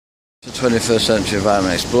The 21st Century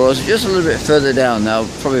Environment Explorers, just a little bit further down now,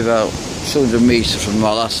 probably about 200 metres from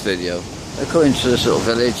my last video. We're coming to this little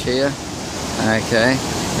village here, okay,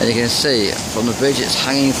 and you can see from the bridge it's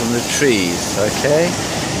hanging from the trees, okay.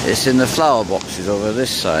 It's in the flower boxes over this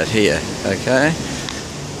side here, okay.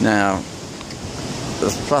 Now,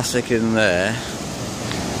 there's plastic in there,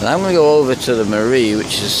 and I'm going to go over to the Marie,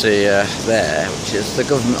 which is there, which is the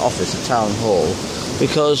government office, the town hall,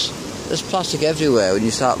 because there's plastic everywhere. When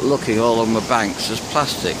you start looking all along the banks, there's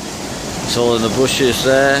plastic. It's all in the bushes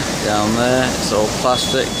there, down there, it's all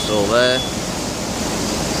plastic, it's all there.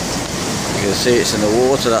 You can see it's in the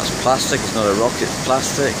water, that's plastic, it's not a rock, it's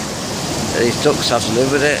plastic. These ducks have to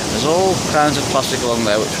live with it. There's all kinds of plastic along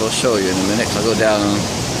there, which I'll show you in a minute. I'll go down and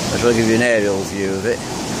I'll try to give you an aerial view of it.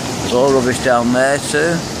 There's all rubbish down there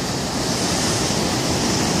too.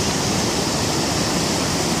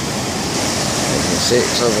 See,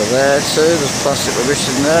 it's over there too, there's plastic rubbish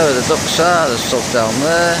in there where the ducks are, there's stuff down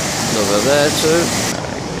there, it's over there too.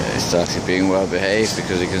 Okay, it's actually being well behaved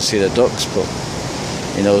because you can see the ducks, but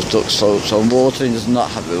he knows ducks floats on water, he does not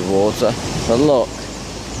happy with water. But look,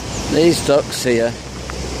 these ducks here,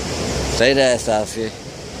 stay there Starsky.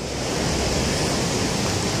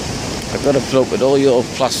 I've got to put up with all your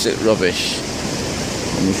plastic rubbish,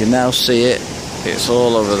 and you can now see it, it's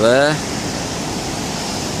all over there.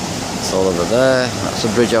 All over there, that's the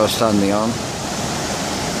bridge I was standing on.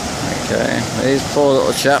 Okay, these poor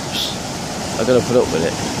little chaps, I've got to put up with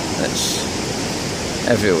it. It's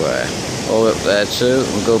everywhere. All up there too,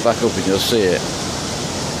 we'll go back up and you'll see it.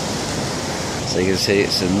 So you can see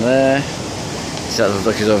it's in there. See that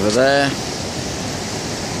little duck is over there.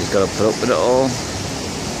 He's got to put up with it all.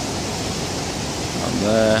 And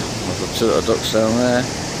there, I've got two little ducks down there.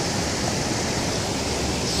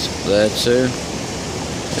 It's up there too.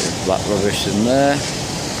 There's black rubbish in there.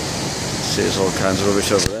 See, there's all kinds of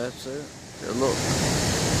rubbish over there too. Have a look.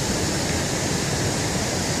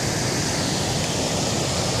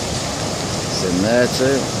 It's in there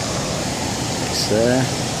too. It's there.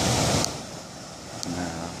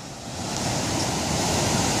 Now,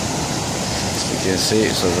 as you can see,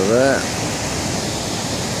 it's over there.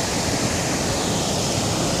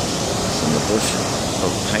 It's in the bush,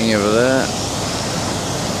 hanging over there.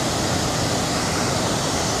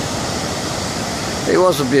 It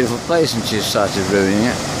was a beautiful place and she started ruining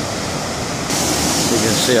it. You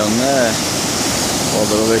can see on there, all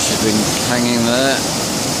the rubbish has been hanging there.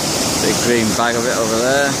 Big green bag of it over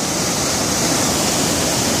there.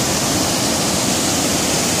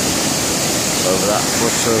 Over that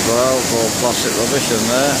bush as well, all plastic rubbish in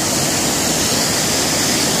there.